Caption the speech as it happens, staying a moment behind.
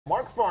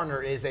Mark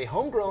Farner is a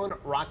homegrown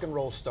rock and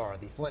roll star.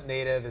 The Flint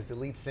native is the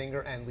lead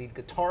singer and lead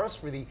guitarist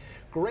for the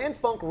Grand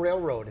Funk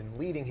Railroad and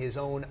leading his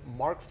own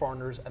Mark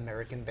Farner's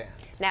American Band.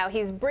 Now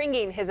he's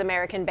bringing his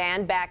American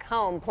Band back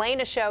home,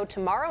 playing a show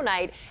tomorrow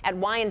night at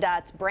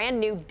Wyandotte's brand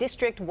new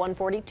District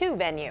 142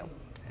 venue.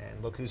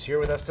 And look who's here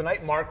with us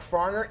tonight, Mark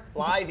Farner,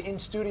 live in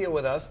studio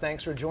with us.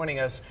 Thanks for joining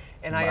us.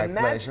 And My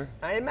pleasure.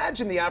 I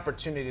imagine the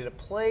opportunity to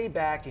play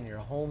back in your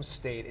home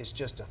state is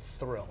just a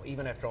thrill,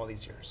 even after all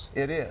these years.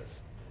 It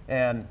is.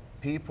 And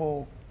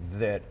people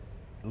that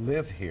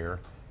live here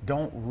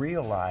don't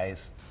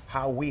realize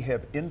how we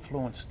have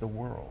influenced the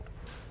world.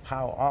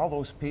 How all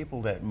those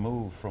people that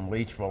moved from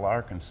Leachville,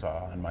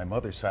 Arkansas, on my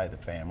mother's side of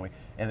the family,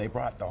 and they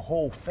brought the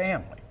whole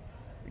family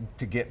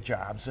to get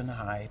jobs in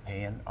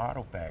high-paying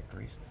auto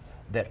factories,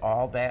 that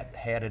all that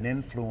had an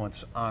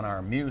influence on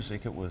our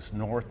music. It was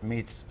North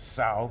meets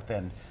South,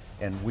 and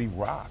we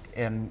rock.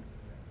 And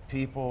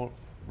people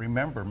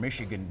remember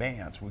Michigan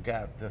bands. We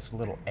got this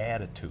little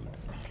attitude.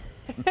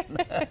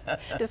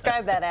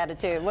 Describe that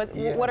attitude.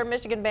 What are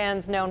Michigan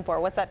bands known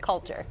for? What's that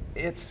culture?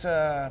 It's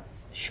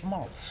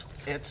schmaltz.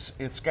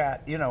 It's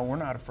got, you know, we're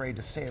not afraid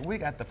to say it. We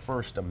got the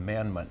First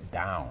Amendment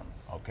down,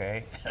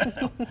 okay?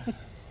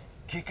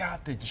 Kick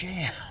out the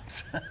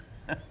jams.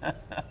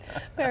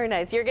 Very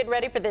nice. You're getting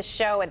ready for this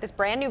show at this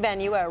brand new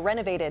venue, a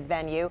renovated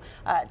venue.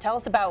 Tell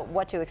us about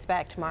what to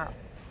expect tomorrow.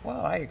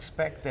 Well, I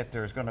expect that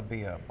there's going to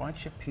be a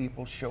bunch of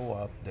people show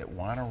up that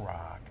want to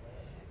rock,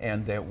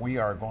 and that we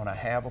are going to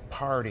have a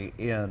party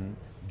in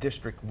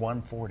District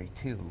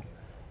 142,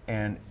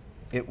 and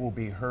it will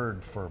be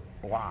heard for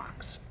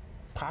blocks,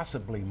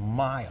 possibly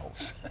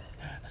miles.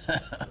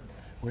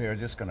 We are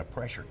just going to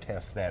pressure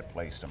test that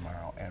place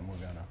tomorrow, and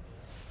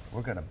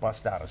we're going to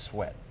bust out a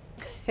sweat.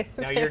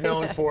 Now, you're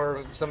known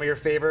for some of your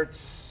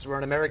favorites. We're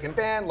an American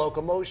Band,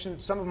 Locomotion,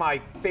 some of my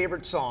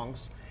favorite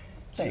songs.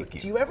 Thank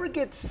you. Do you ever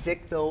get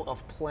sick, though,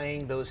 of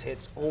playing those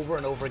hits over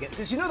and over again?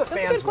 Because you know the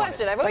That's fans a good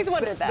question. I've always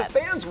wondered that. The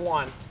fans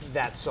want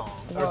that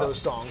song, or those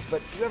songs,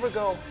 but do you ever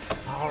go,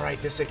 all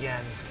right, this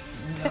again?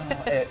 No,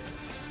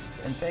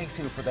 and thanks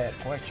you for that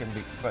question,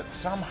 but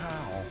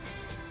somehow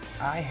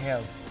I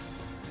have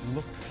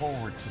looked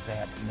forward to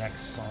that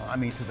next song. I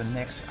mean, to the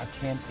next, I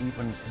can't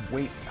even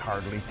wait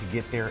hardly to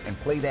get there and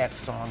play that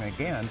song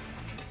again,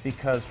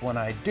 because when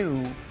I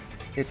do,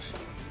 it's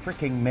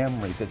freaking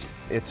memories.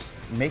 It's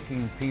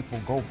making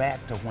people go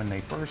back to when they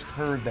first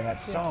heard that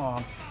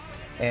song,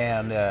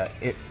 and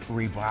it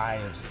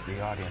revives the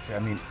audience. I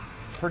mean,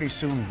 pretty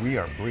soon we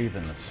are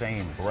breathing the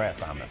same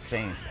breath on the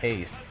same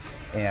pace,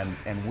 and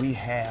we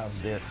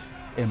have this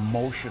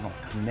emotional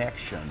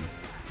connection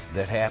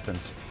that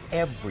happens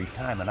every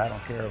time. And I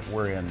don't care if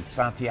we're in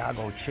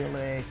Santiago,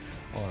 Chile,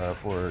 or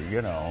if we're,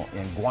 you know,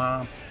 in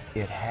Guam.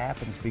 It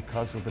happens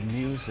because of the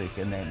music,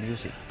 and that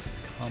music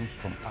comes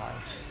from our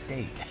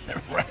state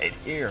right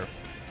here,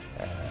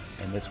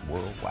 and it's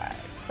worldwide.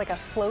 It's like a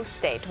flow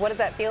state. What does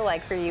that feel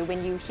like for you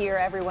when you hear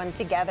everyone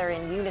together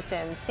in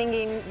unison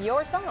singing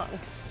your songs?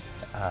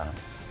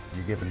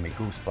 You're giving me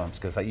goosebumps,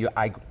 because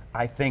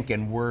I think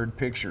in word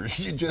pictures.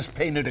 You just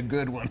painted a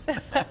good one.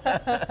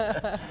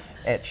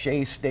 At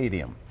Shea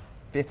Stadium,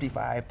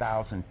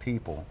 55,000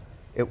 people.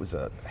 It was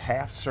a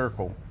half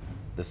circle.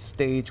 The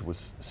stage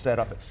was set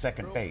up at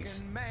second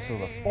base, so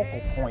the focal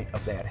point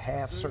of that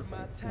half circle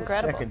was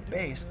second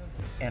base.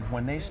 And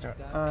when they start,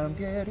 I'm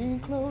getting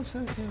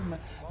closer to my,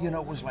 you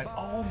know, it was like,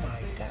 oh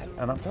my God.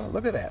 And I'm telling,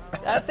 look at that.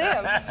 That's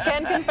him.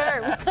 Can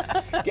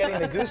confirm. Getting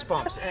the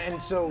goosebumps. And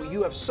so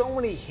you have so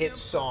many hit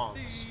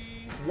songs.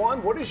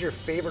 One, what is your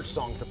favorite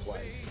song to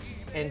play?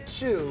 And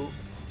two,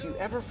 do you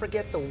ever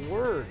forget the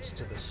words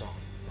to the song?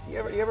 You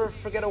ever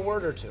forget a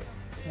word or two?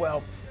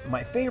 Well,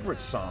 my favorite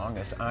song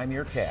is I'm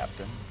Your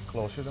Captain,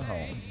 Closer to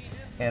Home.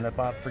 And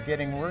about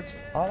forgetting words,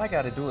 all I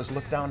got to do is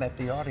look down at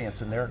the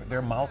audience, and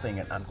they're mouthing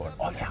it, and I'm going,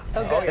 oh yeah,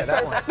 oh yeah,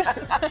 that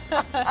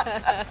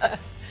one.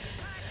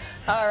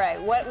 All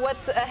right,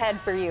 what's ahead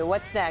for you?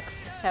 What's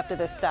next after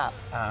this stop?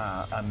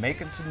 I'm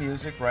making some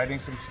music, writing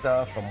some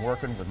stuff. I'm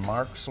working with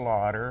Mark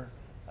Slaughter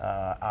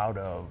out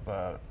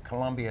of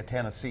Columbia,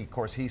 Tennessee. Of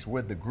course, he's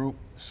with the group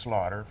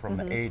Slaughter from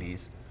the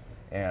 80s,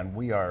 and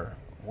we're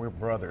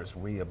brothers.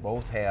 We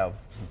both have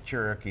some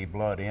Cherokee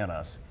blood in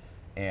us,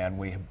 and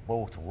we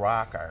both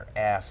rock our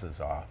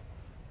asses off.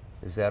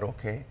 Is that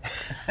okay?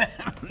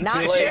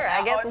 Not sure.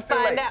 I guess we'll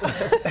find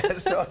out.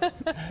 So,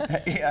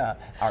 yeah,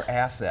 our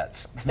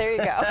assets. There you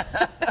go.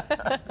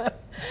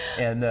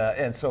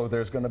 And so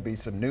there's going to be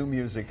some new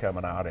music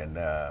coming out, and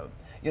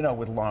you know,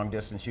 with long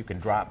distance, you can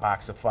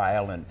Dropbox a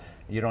file, and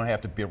you don't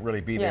have to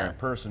really be there in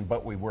person.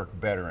 But we work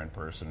better in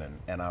person,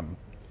 and I'm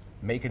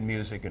making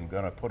music and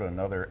going to put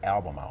another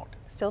album out.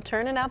 Still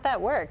turning out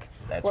that work.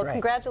 That's well, right.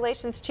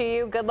 Congratulations to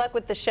you. Good luck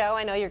with the show.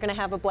 I know you're going to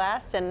have a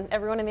blast, and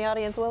everyone in the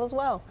audience will as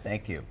well.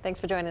 Thank you. Thanks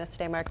for joining us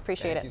today, Mark.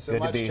 Appreciate it. Thank you so Good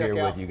much. to be Check here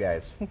out with you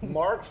guys.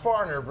 Mark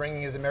Farner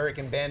bringing his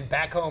American Band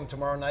back home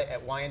tomorrow night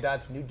at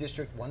Wyandotte's new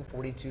District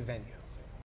 142 venue.